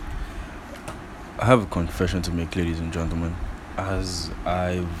I have a confession to make, ladies and gentlemen. As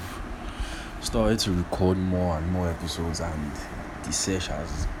I've started to record more and more episodes, and the search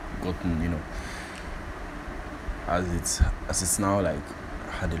has gotten, as it's now like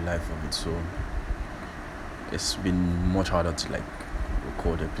had a life of its own. It's been much harder to like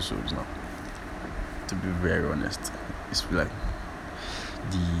record episodes now. To be very honest, it's like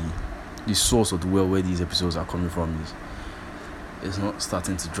the the source of the well where these episodes are coming from is it's not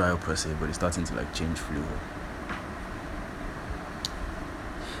starting to dry up per se, but it's starting to like change flavor.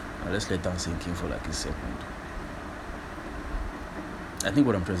 Now let's let that sink in for like a second. I think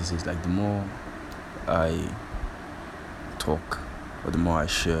what I'm trying to say is like the more I talk, or the more I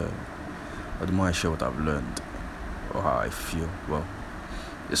share, what I've learned or how I feel, well,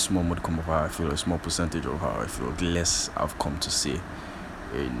 a small modicum of how I feel, a small percentage of how I feel, the less I've come to say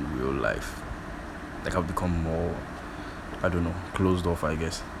in real life. Like I've become more, closed off, I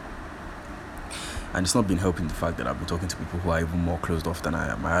guess. And it's not been helping the fact that I've been talking to people who are even more closed off than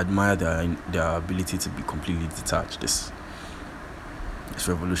I am. I admire their ability to be completely detached. It's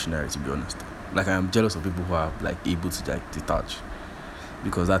revolutionary, to be honest. Like I am jealous of people who are like able to like detach,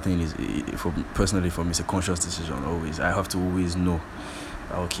 because that thing is, personally for me, it's a conscious decision. Always, I have to always know,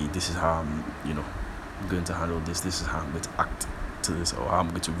 okay, this is how I'm, going to handle this. This is how I'm going to act to this, or how I'm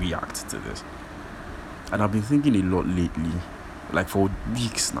going to react to this. And I've been thinking a lot lately, like for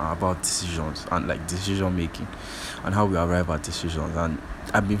weeks now, about decisions and like decision making and how we arrive at decisions. And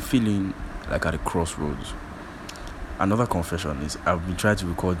I've been feeling like at a crossroads. Another confession is I've been trying to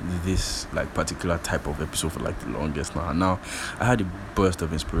record this like particular type of episode for like the longest now. And now I had a burst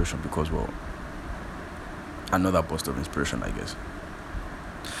of inspiration because, another burst of inspiration, I guess.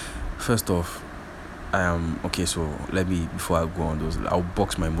 First off, so let me, before I go on those, I'll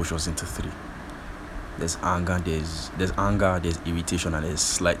box my emotions into three. There's anger, there's irritation, and there's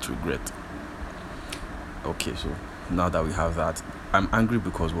slight regret. Okay, so now that we have that, I'm angry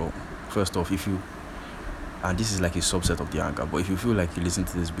because, first off, and this is like a subset of the anger, but if you feel like you listen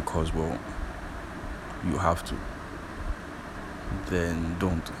to this because, you have to, then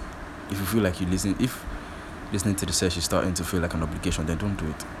don't. If you feel like if listening to the search is starting to feel like an obligation, then don't do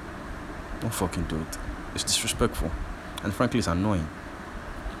it. Don't fucking do it. It's disrespectful, and frankly, it's annoying.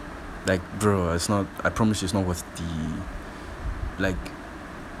 Like, bro, it's not. I promise you, it's not worth the. Like,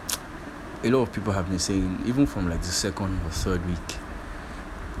 a lot of people have been saying, even from like the second or third week,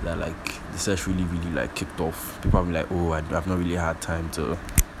 that like the search really, really like kicked off. People have been like, oh, I've not really had time to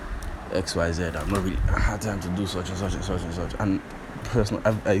XYZ. I've not really had time to do such and such and such and such. And personally,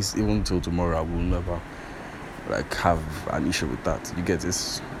 even till tomorrow, I will never like have an issue with that. You get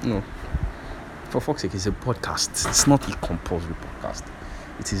this? For fuck's sake, it's a podcast. It's not a compulsory podcast.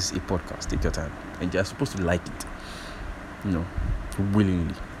 It is a podcast. Take your time, and you're supposed to like it,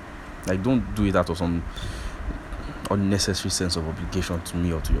 willingly. Like, don't do it out of some unnecessary sense of obligation to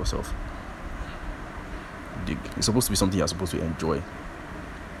me or to yourself. It's supposed to be something you're supposed to enjoy.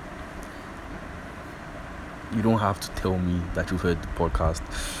 You don't have to tell me that you've heard the podcast.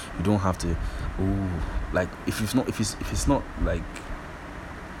 You don't have to. Like if it's not like,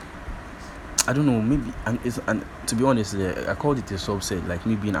 I don't know, maybe, and to be honest, I called it a subset, like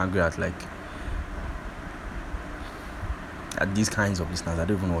me being angry at these kinds of listeners. I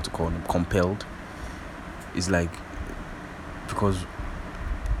don't even know what to call them. Compelled. It's like, because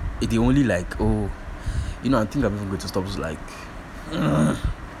they only like, I think I'm even going to stop like,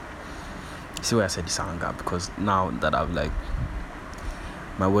 see why I said this anger, because now that I've like,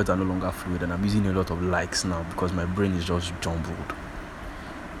 my words are no longer fluid and I'm using a lot of likes now because my brain is just jumbled.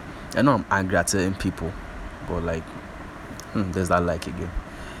 I know I'm angry at certain people, but like, there's that like again.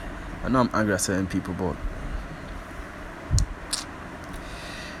 I know I'm angry at certain people, but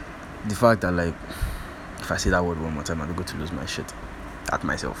the fact that like, if I say that word one more time, I'm going to lose my shit at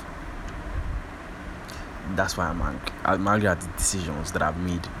myself. That's why I'm angry. I'm angry at the decisions that I've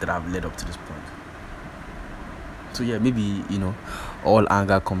made that have led up to this point. So yeah, maybe, all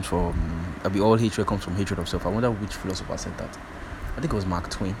anger comes from, all hatred comes from hatred of self. I wonder which philosopher said that. I think it was Mark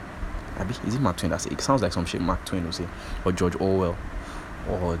Twain. Is it Mark Twain? It sounds like some shit Mark Twain will say, or George Orwell,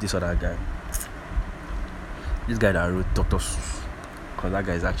 or this other guy. This guy that wrote Dr. Seuss, because that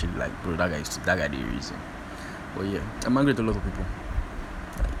guy is actually like, bro, that guy the reason. But yeah, I'm angry at a lot of people.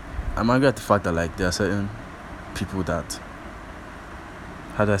 I'm angry at the fact that like there are certain people that,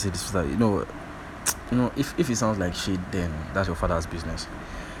 how do I say this? That if it sounds like shit, then that's your father's business.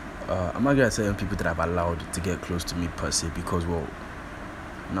 I'm angry at certain people that I've allowed to get close to me per se, because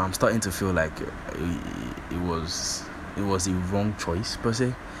now I'm starting to feel like it was a wrong choice per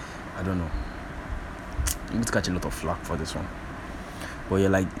se. I don't know. I'm going to catch a lot of flack for this one. But yeah,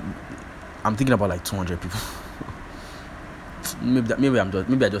 like I'm thinking about like 200 people. maybe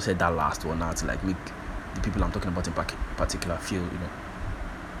I just said that last one now to like make the people I'm talking about in particular feel,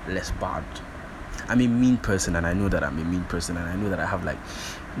 less bad. I'm a mean person, and I know that I'm a mean person, and I know that I have like,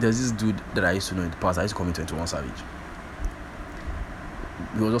 there's this dude that I used to know in the past. I used to call him 21 Savage.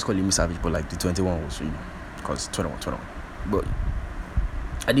 We were just calling me Savage, but like the 21 was, because 21. But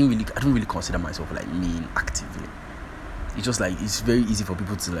I didn't really consider myself like mean actively. It's just like, it's very easy for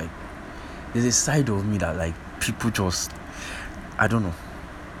people to like, there's a side of me that like people just, I don't know.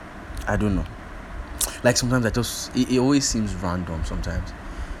 Like sometimes it always seems random sometimes.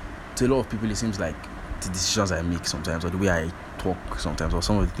 To a lot of people it seems like the decisions I make sometimes, or the way I talk sometimes, or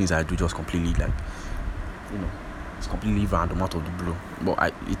some of the things I do just completely like, it's completely random out of the blue.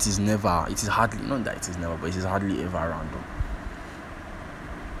 But it is hardly, not that it is never, but it is hardly ever random.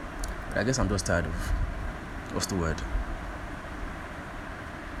 But I guess I'm just tired of, what's the word?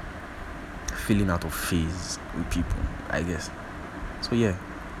 Feeling out of phase with people, I guess. So yeah,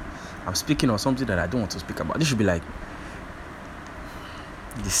 I'm speaking on something that I don't want to speak about. This should be like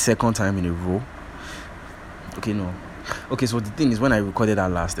the second time in a row. Okay, so the thing is, when I recorded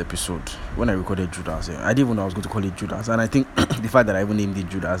that last episode, when I recorded Judas, I didn't even know I was going to call it Judas. And I think the fact that I even named it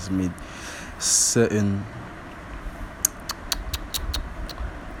Judas made a certain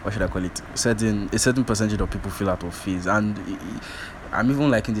percentage of people feel out of phase. And I'm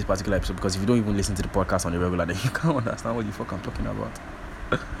even liking this particular episode because if you don't even listen to the podcast on the regular, then you can't understand what the fuck I'm talking about.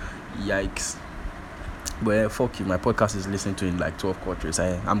 Yikes. But yeah, fuck you, my podcast is listened to in like 12 countries.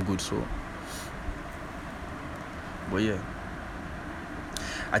 I'm good, so. But yeah,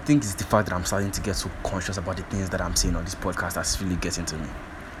 I think it's the fact that I'm starting to get so conscious about the things that I'm saying on this podcast that's really getting to me.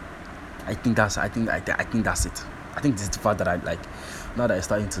 I think that's it. I think this is the fact that I like, now that it's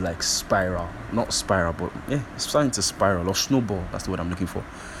starting to like not spiral, but yeah, it's starting to spiral or snowball. That's the word I'm looking for.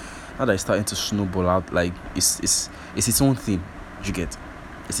 Now that it's starting to snowball out, like it's its own thing. You get,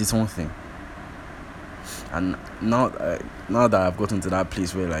 it's its own thing. And now that I've gotten to that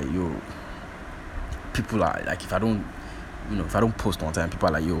place where like, people are like, if I don't post on time, people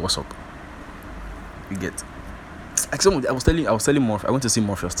are like, yo, what's up? You get, like I was telling Morph, I went to see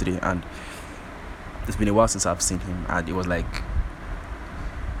Morpheus today, and it's been a while since I've seen him, and it was an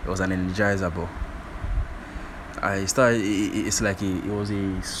energizer, but it's like it was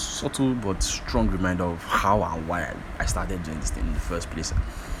a subtle but strong reminder of how and why I started doing this thing in the first place.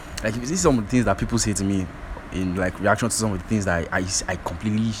 Like, if you see some of the things that people say to me in like reaction to some of the things that I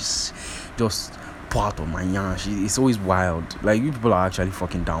completely just pour out of my yarn, it's always wild. Like, you people are actually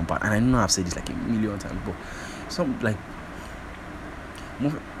fucking down bad, and I know I've said this like a million times, but some like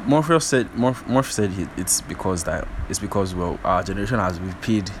Morpheus said it's because well, our generation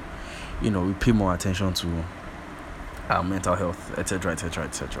we pay more attention to our mental health, etc.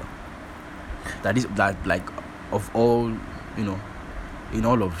 That like, of all, in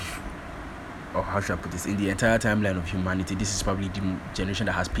all of, or how should I put this, in the entire timeline of humanity, this is probably the generation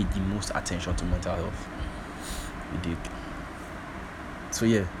that has paid the most attention to mental health. You dig? So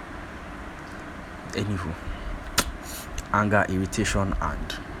yeah, anywho, anger, irritation,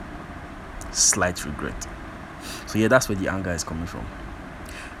 and slight regret. So yeah, that's where the anger is coming from.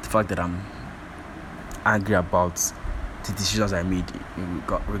 The fact that I'm angry about the decisions I made in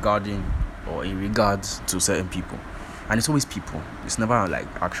regards to certain people. And it's always people. It's never like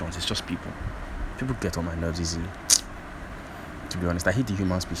actions, it's just people. People get on my nerves easily. To be honest, I hate the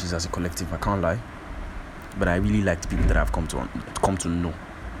human species as a collective, I can't lie. But I really like the people that I've come to know.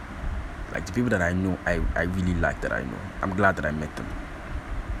 Like, the people that I know, I really like that I know. I'm glad that I met them.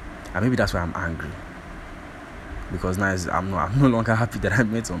 And maybe that's why I'm angry. Because now I'm no longer happy that I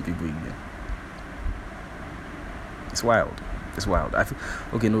met some people again. It's wild. I feel,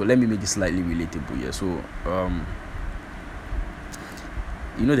 okay, no, let me make it slightly relatable here. So,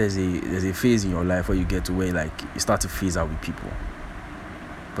 there's a phase in your life where you get to where like you start to phase out with people.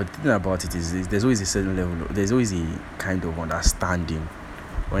 But the thing about it is there's always a certain level, there's always a kind of understanding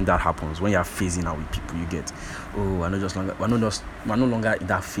when that happens, when you're phasing out with people. You get, we're no longer in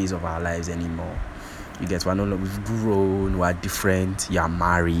that phase of our lives anymore. You get, we've grown, we're different, you're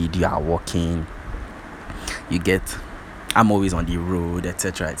married, you are working. You get, I'm always on the road,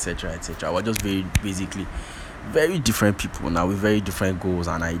 etc. We're just basically very different people now with very different goals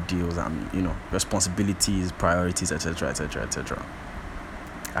and ideals and responsibilities, priorities, etc.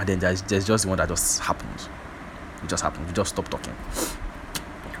 And then there's just the one that just happens. It just happens. We just stop talking.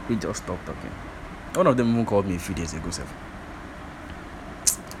 One of them even called me a few days ago,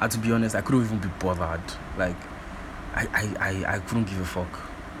 and to be honest, I couldn't even be bothered. Like, I couldn't give a fuck.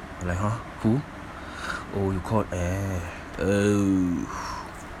 I'm like, huh? Who? Oh, you called? Oh.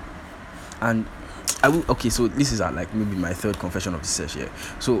 And I will. Okay, so this is like maybe my third confession of the session. Yeah.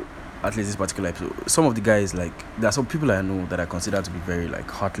 So at least this particular episode, some of the guys, like, there are some people I know that I consider to be very like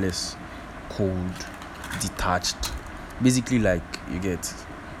heartless, cold, detached. Basically, like, you get,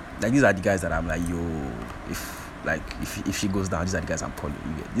 like, these are the guys that I'm like, yo, if she goes down, these are the guys I'm calling.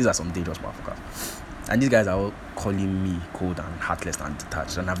 You get, these are some dangerous motherfuckers. And these guys are all calling me cold and heartless and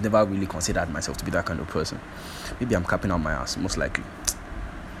detached, and I've never really considered myself to be that kind of person. Maybe I'm capping on my ass, most likely.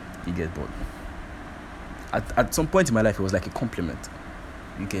 You get, but at some point in my life, it was like a compliment.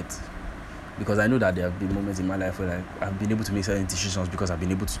 You get, because I know that there have been moments in my life where, like, I've been able to make certain decisions because I've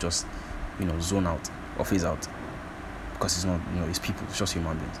been able to just, zone out or phase out, because it's not, it's people, it's just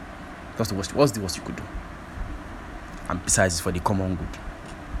human beings. What's the worst you could do? And besides, it's for the common good.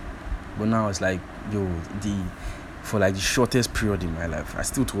 But now it's like, for like the shortest period in my life, I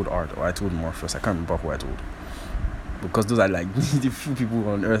still told Art, or I told Morpheus. I can't remember who I told, because those are like the few people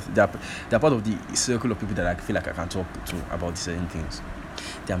on earth that they're part of the circle of people that I feel like I can talk to about certain things.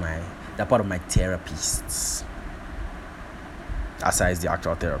 They're part of my therapists, aside the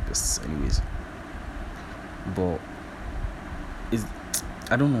actual therapists, anyways. But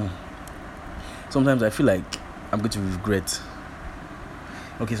I don't know. Sometimes I feel like I'm going to regret.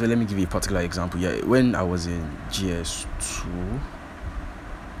 Okay, so let me give you a particular example. Yeah, when I was in GS2,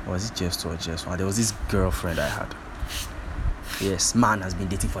 was it GS2 or GS1? There was this girlfriend I had. Yes, man has been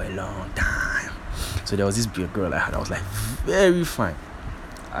dating for a long time. So there was this girl I had. I was like very fine.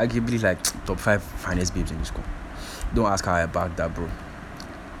 Arguably like top 5 finest babes in the school. Don't ask how I bagged that, bro.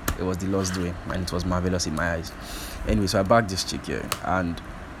 It was the Lord's doing, and it was marvelous in my eyes. Anyway, so I bagged this chick here, and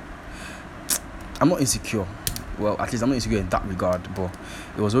I'm not insecure. Well, at least I'm not insecure in that regard, but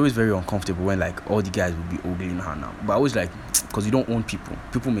it was always very uncomfortable when like all the guys would be ogling her now. But I always like, because you don't own people.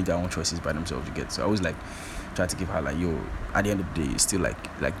 People make their own choices by themselves, you get. So I always like try to give her like, yo, at the end of the day, still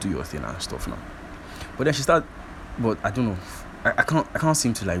like do your thing and stuff now. But then she started, but I don't know. I can't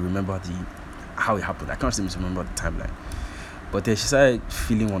seem to like remember how it happened. I can't seem to remember the timeline. But then she started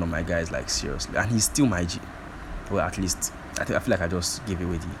feeling one of my guys like seriously, and he's still my G. Well, at least I feel like I just gave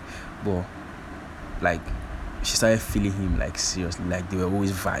away but like she started feeling him like seriously, like they were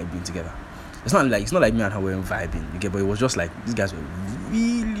always vibing together. It's not like me and her were vibing, you get, but it was just like these guys were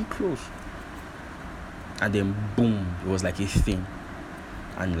really close. And then boom, it was like a thing,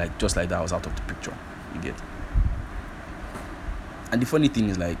 and like just like that, I was out of the picture, you get. And the funny thing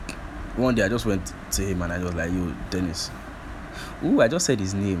is, like, one day I just went to him and I was like, yo, Dennis. Ooh, I just said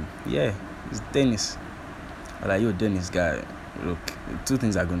his name. Yeah, it's Dennis. I was like, yo, Dennis guy, look, 2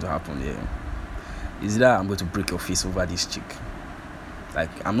 things are going to happen here. Is that I'm going to break your face over this chick. Like,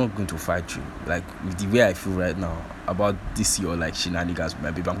 I'm not going to fight you. Like, with the way I feel right now about this your like shenanigans with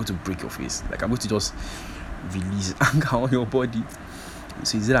my baby, I'm going to break your face. Like, I'm going to just release anger on your body.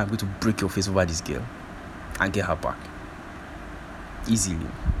 So is that I'm going to break your face over this girl and get her back easily,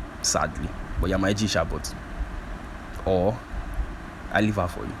 sadly. But you're my G, but or I leave her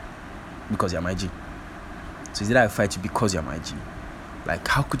for you because you're my G. So is that I fight you because you're my G? Like,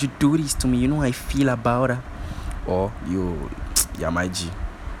 how could you do this to me? You know how I feel about her. Or you're my G.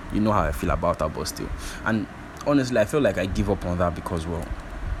 You know how I feel about her, but still. And honestly, I feel like I give up on that because, well,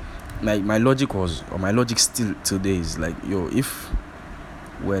 my logic still today is like, yo, if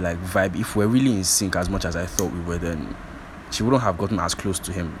we're like if we're really in sync as much as I thought we were, then she wouldn't have gotten as close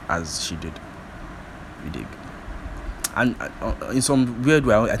to him as she did. You dig? And in some weird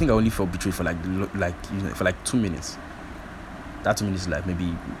way, I think I only felt betrayed for for like 2 minutes. That 2 minutes, like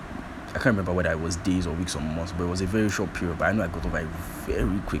maybe I can't remember whether it was days or weeks or months, but it was a very short period. But I know I got over it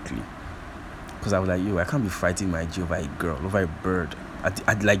very quickly because I was like, yo, I can't be fighting my G over a girl, over a bird.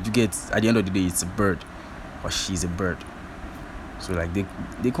 Like, you get, at the end of the day, it's a bird, or she's a bird. So like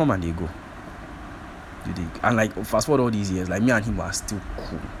they come and they go. You dig? And like fast forward all these years, like me and him are still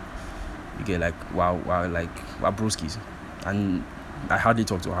cool. You get, like wow, like we're broskies. And I hardly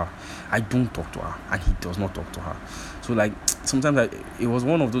talk to her. I don't talk to her, and he does not talk to her. So like sometimes it was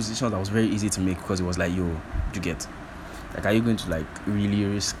one of those decisions that was very easy to make because it was like, yo, you get, like, are you going to like really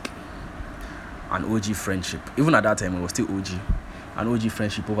risk an OG friendship? Even at that time, it was still OG, an OG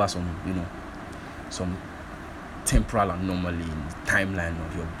friendship over some temporal anomaly in the timeline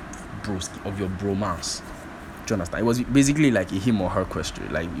of your broski, of your bromance. Do you understand? It was basically like a him or her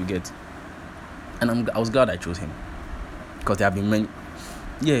question, like, you get. And I was glad I chose him because there have been many.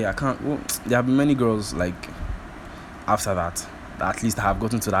 There have been many girls like after that at least have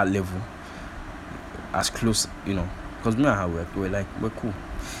gotten to that level as close, because me and her we're cool.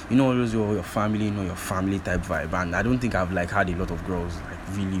 Always your family, your family type vibe. And I don't think I've like had a lot of girls like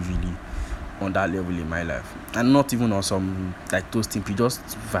really, really on that level in my life. And not even on some like those things, just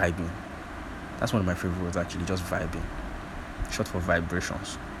vibing. That's one of my favorite words actually, just vibing. Short for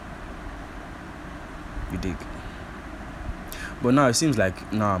vibrations. You dig? But now it seems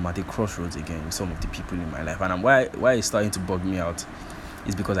like now I'm at a crossroads again with some of the people in my life, and why it's starting to bug me out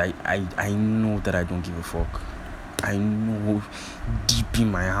is because I know that I don't give a fuck. I know deep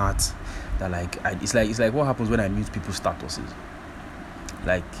in my heart that like it's like what happens when I mute people's statuses.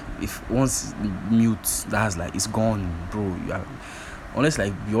 Like if once mute, that's like it's gone, bro. Unless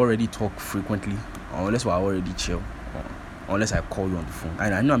like we already talk frequently, or unless we're already chill, or unless I call you on the phone.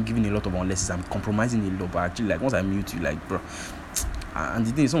 And I know I'm giving a lot of unlesses, I'm compromising a lot, but actually like once I mute you, like bro. And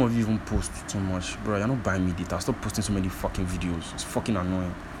the thing is, some of you even post too much, bro. You're not buying me data. Stop posting so many fucking videos. It's fucking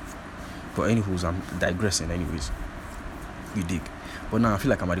annoying. But anyways, I'm digressing. Anyways, you dig. But now I feel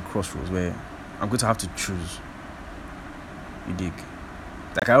like I'm at the crossroads where I'm going to have to choose. You dig.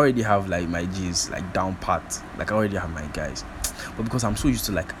 Like I already have like my G's like down pat. Like I already have my guys. But because I'm so used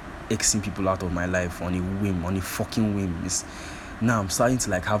to like Xing people out of my life on a whim, on a fucking whim, now I'm starting to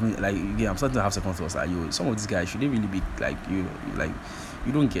like having like again I'm starting to have second thoughts like some of these guys should they really be like you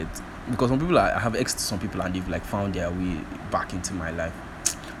don't get, because some people I have X'd some people and they've like found their way back into my life,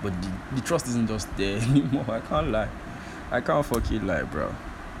 but the trust isn't just there anymore. I can't fucking lie, bro.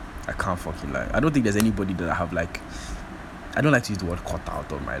 I can't fucking lie. I don't think there's anybody that I have like, I don't like to use the word cut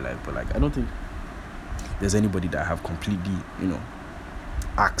out of my life, but like I don't think there's anybody that I have completely,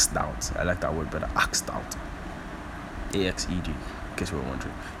 axed out. I like that word better, axed out. AXED, in case you were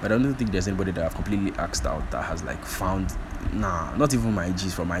wondering. But I don't think there's anybody that I've completely axed out that has like found, not even my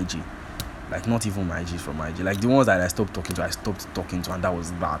G's from IG. Like not even my G's from IG. Like the ones that I stopped talking to, and that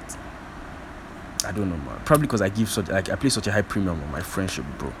was that. I don't know, man. Probably because I place such a high premium on my friendship,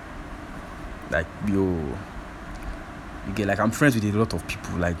 bro. Like, you get, like, I'm friends with a lot of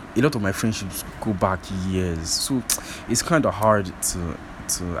people. Like, a lot of my friendships go back years. So, it's kind of hard to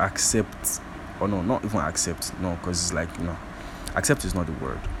accept, or no, not even accept, no, because it's like, accept is not the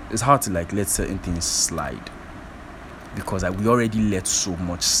word. It's hard to, like, let certain things slide. Because, like, we already let so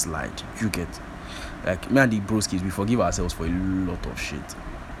much slide. You get, like, me and the broskies, we forgive ourselves for a lot of shit.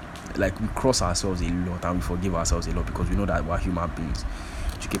 Like, we cross ourselves a lot and we forgive ourselves a lot because we know that we're human beings.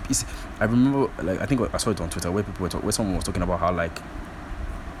 I remember, like, I think I saw it on Twitter where where someone was talking about how, like,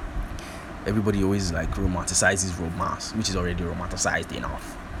 everybody always, like, romanticizes romance, which is already romanticized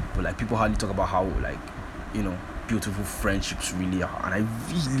enough. But, like, people hardly talk about how, like, beautiful friendships really are. And I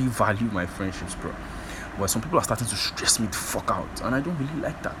really value my friendships, bro. But some people are starting to stress me the fuck out. And I don't really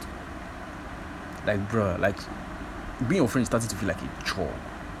like that. Like, bro, like, being your friend is starting to feel like a chore.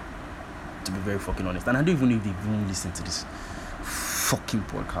 To be very fucking honest. And I don't even know if they even listen to this fucking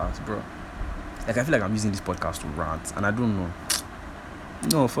podcast, bro. Like, I feel like I'm using this podcast to rant, and I don't know.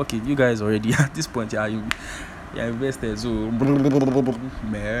 No, fuck it. You guys already at this point, you're invested, so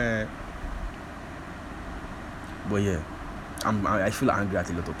man. But yeah, I feel angry at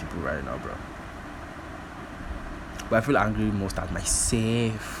a lot of people right now, bro. But I feel angry most at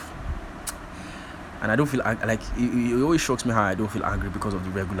myself. And I don't feel like it always shocks me how I don't feel angry because of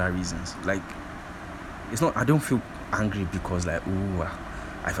the regular reasons. Like, it's not, I don't feel angry because like,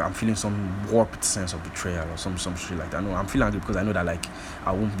 I'm feeling some warped sense of betrayal or some shit like that. No, I'm feeling angry because I know that like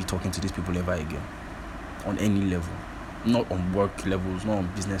I won't be talking to these people ever again on any level. Not on work levels, not on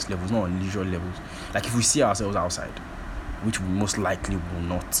business levels, not on leisure levels. Like, if we see ourselves outside, which we most likely will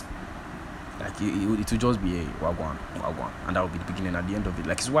not, like it will just be a wagwan, and that will be the beginning and the end of it.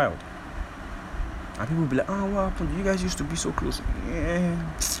 Like, it's wild. And people will be like, what happened? You guys used to be so close. Yeah.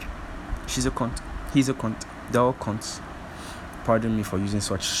 She's a cunt. He's a cunt. They're all cunts. Pardon me for using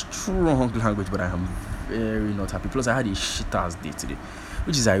such strong language, but I am very not happy. Plus, I had a shit-ass day today,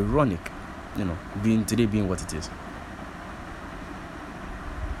 which is ironic, today being what it is.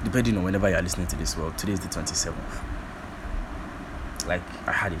 Depending on whenever you're listening to this, well, today is the 27th. Like,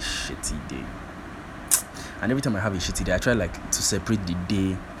 I had a shitty day. And every time I have a shitty day, I try like to separate the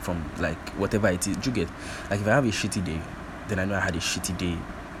day from like whatever it is. Do you get? Like, if I have a shitty day, then I know I had a shitty day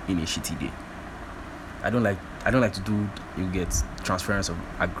in a shitty day. I don't like to do, you get, transference of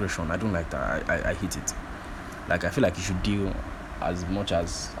aggression. I don't like that. I hate it. Like, I feel like you should deal as much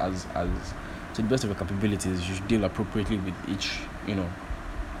as to the best of your capabilities. You should deal appropriately with each,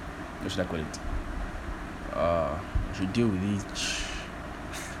 what should I call it? You should deal with each,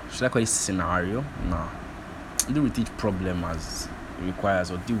 should I call it scenario? No. Deal with each problem as it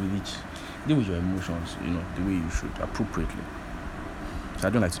requires, or deal with your emotions, the way you should, appropriately. So I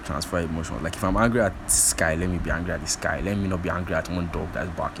don't like to transfer emotions. Like, if I'm angry at the sky, let me be angry at the sky. Let me not be angry at one dog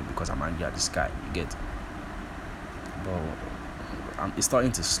that's barking because I'm angry at the sky. You get? But it's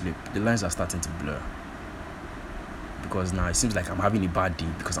starting to slip. The lines are starting to blur. because now it seems like I'm having a bad day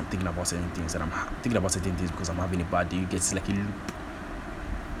because I'm thinking about certain things, and I'm thinking about certain things because I'm having a bad day. It gets like a loop.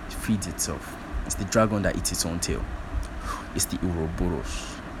 It feeds itself. It's the dragon that eats its own tail. It's the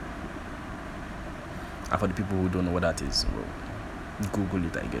Ouroboros. And for the people who don't know what that is, well, Google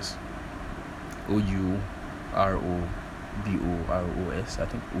it, I guess. Ouroboros, I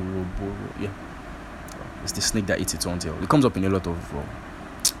think. Ouroboros, yeah. It's the snake that eats its own tail. It comes up in a lot of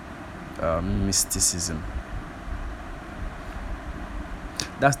mysticism.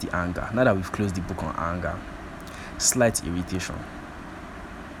 That's the anger. Now that we've closed the book on anger, slight irritation.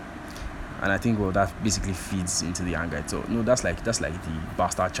 And I think, well, that basically feeds into the anger. So no, that's like the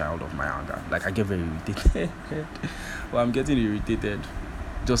bastard child of my anger. Like, I get very irritated. Well, I'm getting irritated.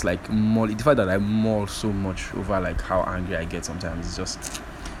 Just like the fact that I maul so much over like how angry I get sometimes.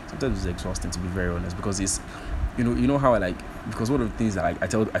 Sometimes it's exhausting, to be very honest, because it's you know how because one of the things that I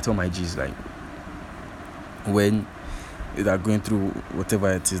tell my G's, like, when they're going through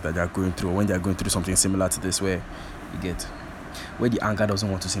whatever it is that they're going through, or when they're going through something similar to this, where the anger doesn't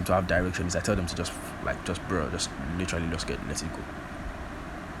want to seem to have direction, is I tell them to just literally let it go.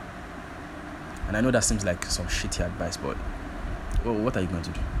 And I know that seems like some shitty advice, but what are you going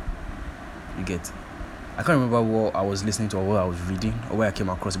to do? You get. I can't remember what I was listening to or what I was reading or where I came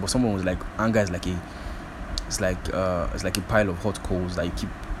across it, but someone was like, anger is like a pile of hot coals that you keep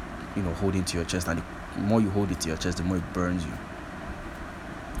holding to your chest, and the more you hold it to your chest, the more it burns you.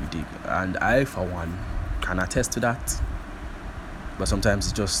 You dig? And I, for one, can attest to that. But sometimes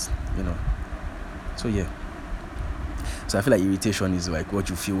it's just, so yeah. So I feel like irritation is like what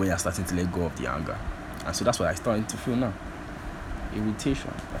you feel when you're starting to let go of the anger. And so that's what I'm starting to feel now.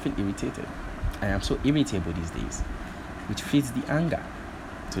 Irritation. I feel irritated. I am so irritable these days, which feeds the anger.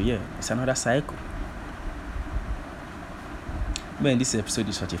 So yeah, it's another cycle. Man, this episode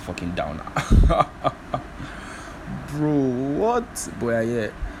is such a fucking downer. Bro, what? Boy,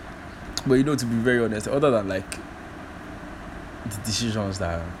 yeah. But to be very honest, other than like the decisions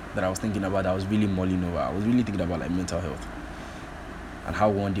that I was thinking about, I was really mulling over. I was really thinking about like mental health, and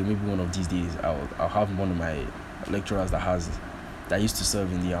how one day, maybe one of these days, I'll have one of my lecturers that used to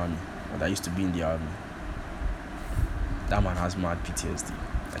serve in the army, or that used to be in the army. That man has mad PTSD.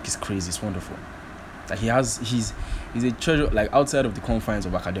 Like, it's crazy. It's wonderful. Like, he's a treasure. Like, outside of the confines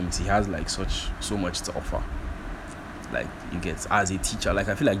of academics, he has like so much to offer. Like, you get, as a teacher, like,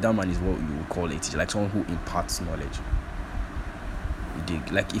 I feel like that man is what you would call a teacher, like someone who imparts knowledge. You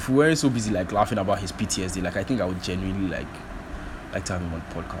dig? Like, if we weren't so busy like laughing about his PTSD, like, I think I would genuinely like to have him on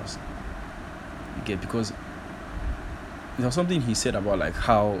the podcast. You get? Because there was something he said about like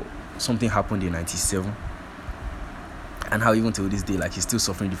how something happened in 97, and how even till this day, like, he's still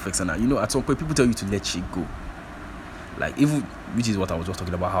suffering the effects. And at some point, people tell you to let shit go. Like, even, which is what I was just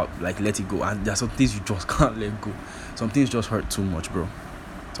talking about, how like let it go. And there are some things you just can't let go. Some things just hurt too much, bro.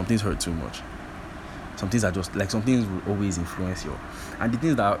 Some things hurt too much. Some things are just like, some things will always influence you. And the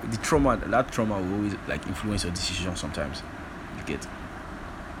things that that trauma will always like influence your decision sometimes. You get?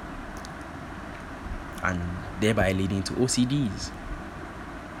 And thereby leading to OCDs.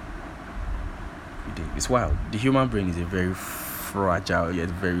 It's wild. The human brain is a very fragile yet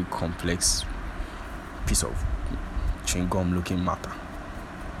very complex piece of chewing gum looking matter.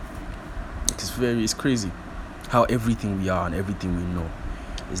 It's crazy how everything we are and everything we know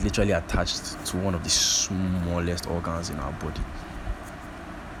is literally attached to one of the smallest organs in our body.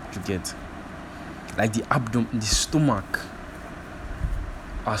 You get? Like the abdomen, the stomach.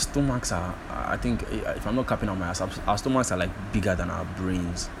 Our stomachs are, I think, if I'm not capping on my ass, our stomachs are like bigger than our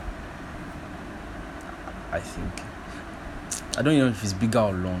brains. I think. I don't know if it's bigger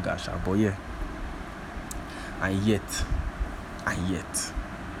or longer, but yeah. And yet,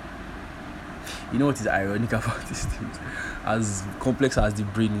 you know what is ironic about these things? As complex as the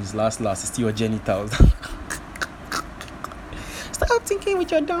brain is, last, it's still your genitals. Stop thinking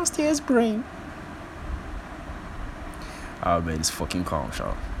with your downstairs brain. Oh man, it's fucking calm,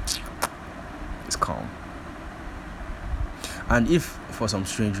 Shaw. It's calm. And if for some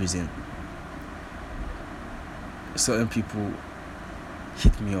strange reason certain people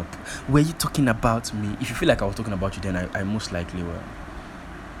hit me up, were you talking about me? If you feel like I was talking about you, then I most likely were.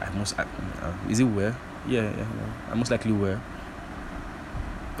 Is it were? Yeah. I most likely were,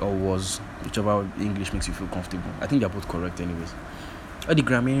 or was, whichever English makes you feel comfortable. I think they're both correct anyways. All the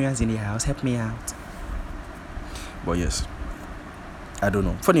grammarians in the house, help me out. But yes, I don't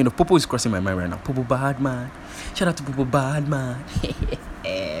know. Funny enough, Popo is crossing my mind right now. Popo bad man. Shout out to Popo bad man.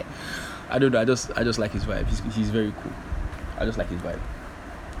 I don't know. I just like his vibe. He's very cool. I just like his vibe.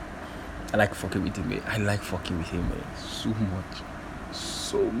 I like fucking with him, man.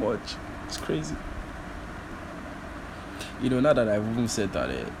 So much. It's crazy. Now that I've even said that,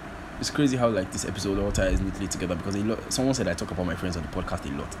 it's crazy how like this episode all ties neatly together because someone said I talk about my friends on the podcast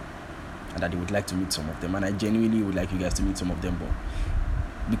a lot, and that they would like to meet some of them, and I genuinely would like you guys to meet some of them, but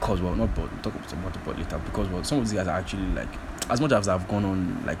because not but we'll talk about the pod later, because some of these guys are actually like, as much as I've gone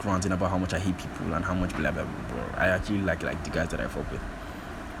on like ranting about how much I hate people and how much blah blah blah, bro, I actually like the guys that I fuck with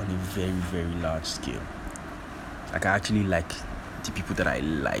on a very very large scale. Like I actually like the people that I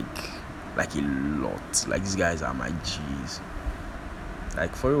like a lot. Like these guys are my G's.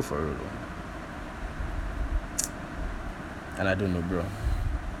 Like for real. And I don't know, bro.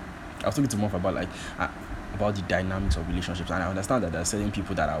 I was talking to Moff about about the dynamics of relationships, and I understand that there are certain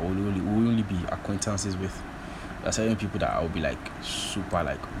people that I will only be acquaintances with. There are certain people that I will be like super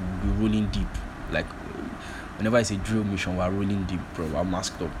like we'll be rolling deep. Like whenever I say drill mission, we're rolling deep, bro. We're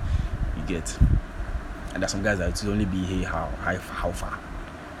masked up. You get. And there's some guys that will only be hey how far.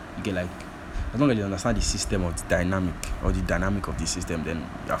 You get, like, as long as you understand the system of the dynamic or the dynamic of the system, then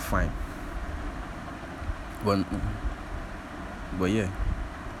you're fine. But yeah,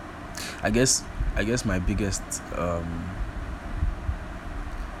 I guess my biggest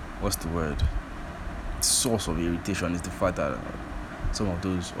what's the word, source of irritation is the fact that some of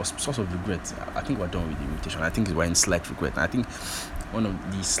those, or source of regret, I think we're done with the irritation. I think we're in slight regret. And I think one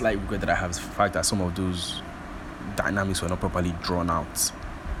of the slight regret that I have is the fact that some of those dynamics were not properly drawn out.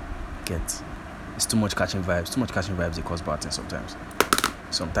 It's too much catching vibes. They cause bad things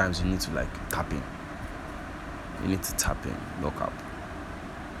sometimes you need to like tap in. Lock up.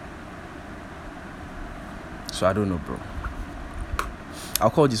 So I don't know, bro.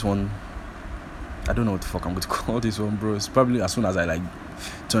 I'll call this one, I don't know what the fuck I'm going to call this one, bro. It's probably as soon as I like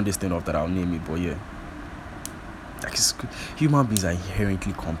turn this thing off that I'll name it. But yeah, like human beings are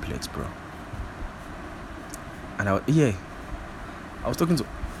inherently complex, bro. And I was talking to,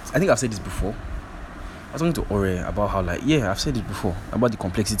 I think I've said this before. I was talking to Ore about how I've said it before about the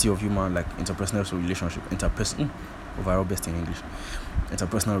complexity of human like interpersonal relationship, overall best in English,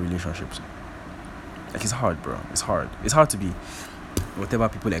 interpersonal relationships. Like it's hard, bro. It's hard to be whatever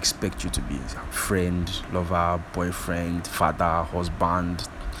people expect you to be: friend, lover, boyfriend, father, husband,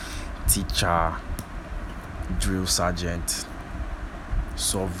 teacher, drill sergeant,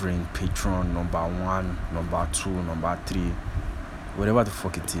 sovereign, patron, number 1, number 2, number 3, whatever the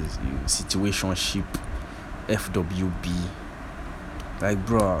fuck it is, situationship, FWB. Like,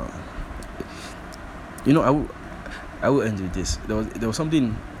 bro, I will end with this. There was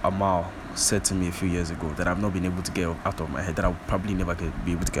something Amal said to me a few years ago that I've not been able to get out of my head, that I'll probably never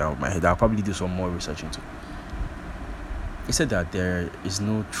be able to get out of my head. I'll probably do some more research into. He said that there is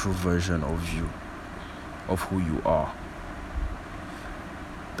no true version of you, of who you are.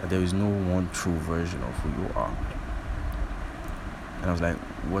 That there is no one true version of who you are. And I was like,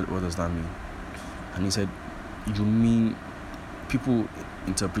 what does that mean? And he said, you mean people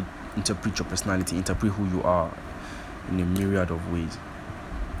interpret your personality, interpret who you are in a myriad of ways.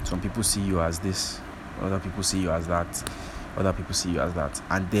 Some people see you as this, other people see you as that, other people see you as that,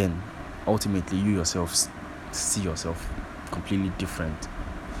 and then ultimately you yourself see yourself completely different,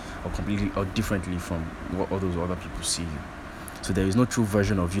 or differently from what all those other people see you. So there is no true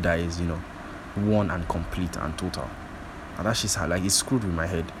version of you that is, one and complete and total. And that shit's like, it's screwed with my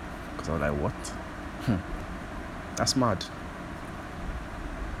head, because I was like, what? That's mad.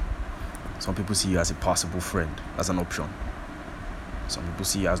 Some people see you as a possible friend, as an option. Some people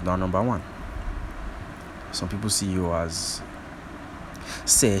see you as the number 1. Some people see you as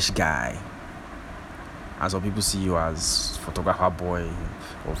sesh guy. And some people see you as photographer boy,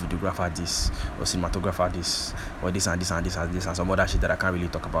 or videographer this, or cinematographer this, or this and this and this and this, and some other shit that I can't really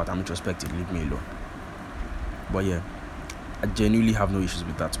talk about. I'm introspective, leave me alone. But yeah, I genuinely have no issues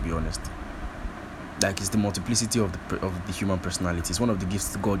with that, to be honest. Like, it's the multiplicity of the human personality. It's one of the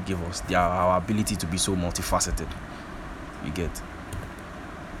gifts God gave us, our ability to be so multifaceted. You get.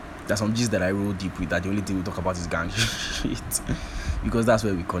 There's some G's that I roll deep with that the only thing we talk about is gang shit. Because that's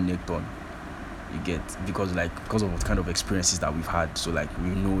where we connect on. You get, because of what kind of experiences that we've had. So like, we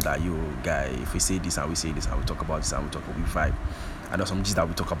know that guy, if we say this and we say this and we talk about this and we talk about, we vibe. And there's some G's that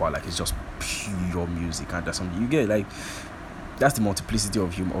we talk about like it's just pure music, and there's some, you get, like, that's the multiplicity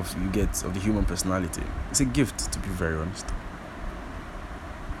of the human personality. It's a gift, to be very honest.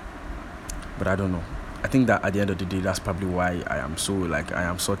 But I don't know. I think that at the end of the day, that's probably why I am so like, I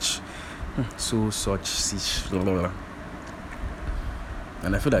am such. And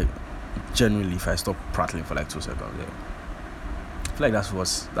I feel like genuinely, if I stop prattling for like 2 seconds, I feel like that's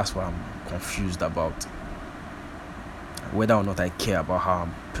what I'm confused about. Whether or not I care about how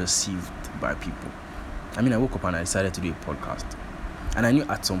I'm perceived by people. I mean, I woke up and I decided to do a podcast, and I knew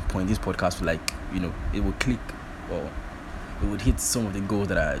at some point this podcast would it would click, or it would hit some of the goals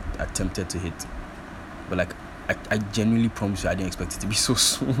that I attempted to hit. But like, I genuinely promise you, I didn't expect it to be so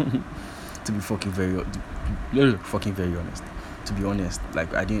soon. To be fucking very honest. To be honest,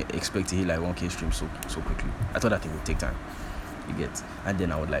 like I didn't expect to hit like 1K streams so quickly. I thought that it would take time. You get, and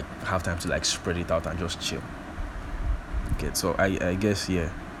then I would like have time to like spread it out and just chill. You get, so I guess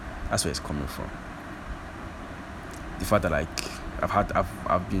that's where it's coming from. The fact that like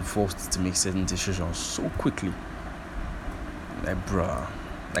I've been forced to make certain decisions so quickly. Like bruh,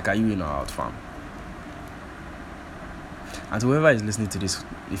 like are you in or out, fam? And whoever is listening to this,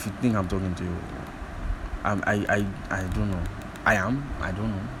 if you think I'm talking to you, I don't know. I don't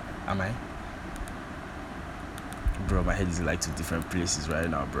know. Am I? Bro, my head is like 2 different places right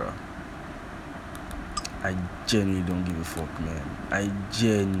now, bro. I genuinely don't give a fuck, man. I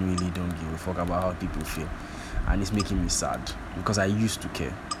genuinely don't give a fuck about how people feel. And it's making me sad. Because I used to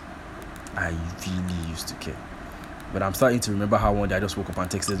care. I really used to care. But I'm starting to remember how one day I just woke up and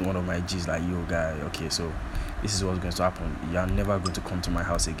texted one of my G's like, yo guy, okay, so this is what's going to happen. You are never going to come to my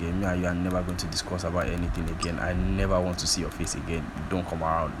house again. Me and you are never going to discuss about anything again. I never want to see your face again. Don't come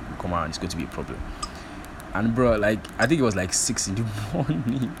around. You come around, it's going to be a problem. And bro, like I think it was like 6 in the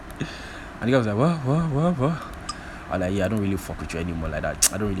morning. And the guy was like, what? I'm like, yeah, I don't really fuck with you anymore like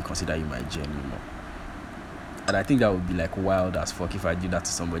that. I don't really consider you my G anymore. And I think that would be like wild as fuck if I did that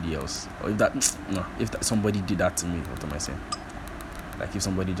to somebody else. Or if somebody did that to me, what am I saying? Like if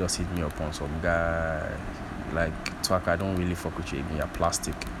somebody just hit me up on some guy, like, Twaka, I don't really fuck with you again, you're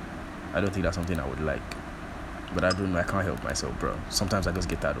plastic. I don't think that's something I would like. But I don't know, I can't help myself, bro. Sometimes I just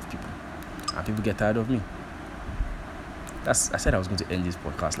get tired of people. And people get tired of me. I said I was going to end this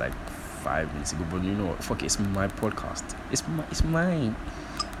podcast like 5 minutes ago, but you know what? Fuck it, it's my podcast. It's mine.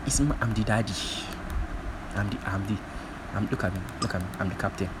 I'm the daddy. Look at me. I'm the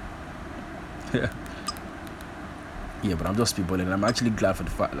captain. Yeah, but I'm just spitballing, and I'm actually glad for the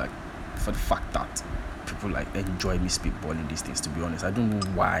fact that people like enjoy me spitballing these things. To be honest, I don't know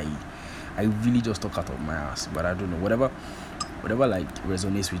why. I really just talk out of my ass, but I don't know. Whatever like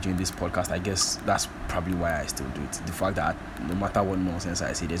resonates with you in this podcast, I guess that's probably why I still do it. The fact that no matter what nonsense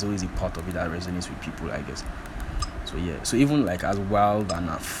I say, there's always a part of it that resonates with people, I guess. So yeah, so even like as wild and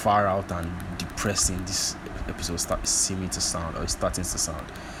far out and depressing this episode is starting to sound,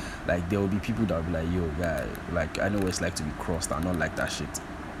 like there will be people that will be like, yo guy, like I know what it's like to be crossed and not like that shit.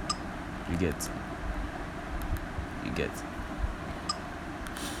 You get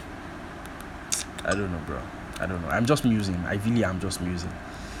I don't know, bro. I don't know. I'm just musing. I really am just musing.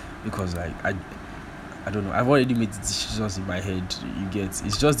 Because like I don't know. I've already made the decisions in my head. You get,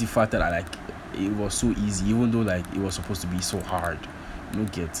 it's just the fact that I like it was so easy, even though like it was supposed to be so hard. You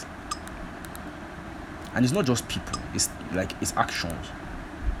get. And it's not just people, it's like it's actions.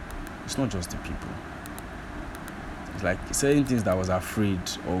 It's not just the people. It's like certain things that I was afraid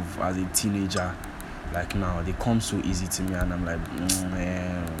of as a teenager, like now they come so easy to me, and I'm like,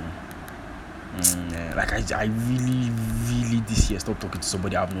 man. Like I really this year stopped talking to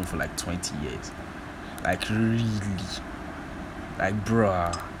somebody I've known for like 20 years. Like really. Like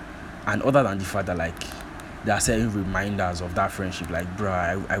bruh. And other than the fact that like there are certain reminders of that friendship, like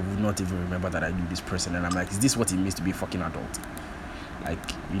bruh, I would not even remember that I knew this person, and I'm like, is this what it means to be a fucking adult? Like,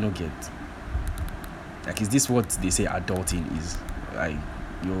 you know, get like, is this what they say adulting is? Like,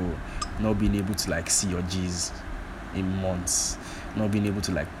 you're not being able to like see your G's in months, not being able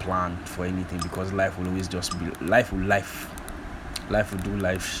to like plan for anything, because life will always just be life will do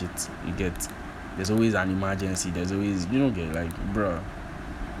life shit. You get, there's always an emergency, there's always, you know, get like bruh.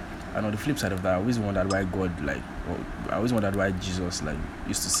 And on the flip side of that, I always wondered why Jesus like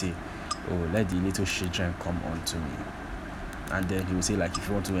used to say, oh, let the little children come unto me. And then he would say like, if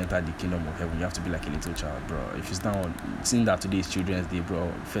you want to enter the kingdom of heaven, you have to be like a little child, bro. If it's down, seeing that today is Children's Day,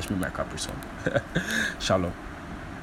 bro, fetch me my Capri-Sonne. Shalom.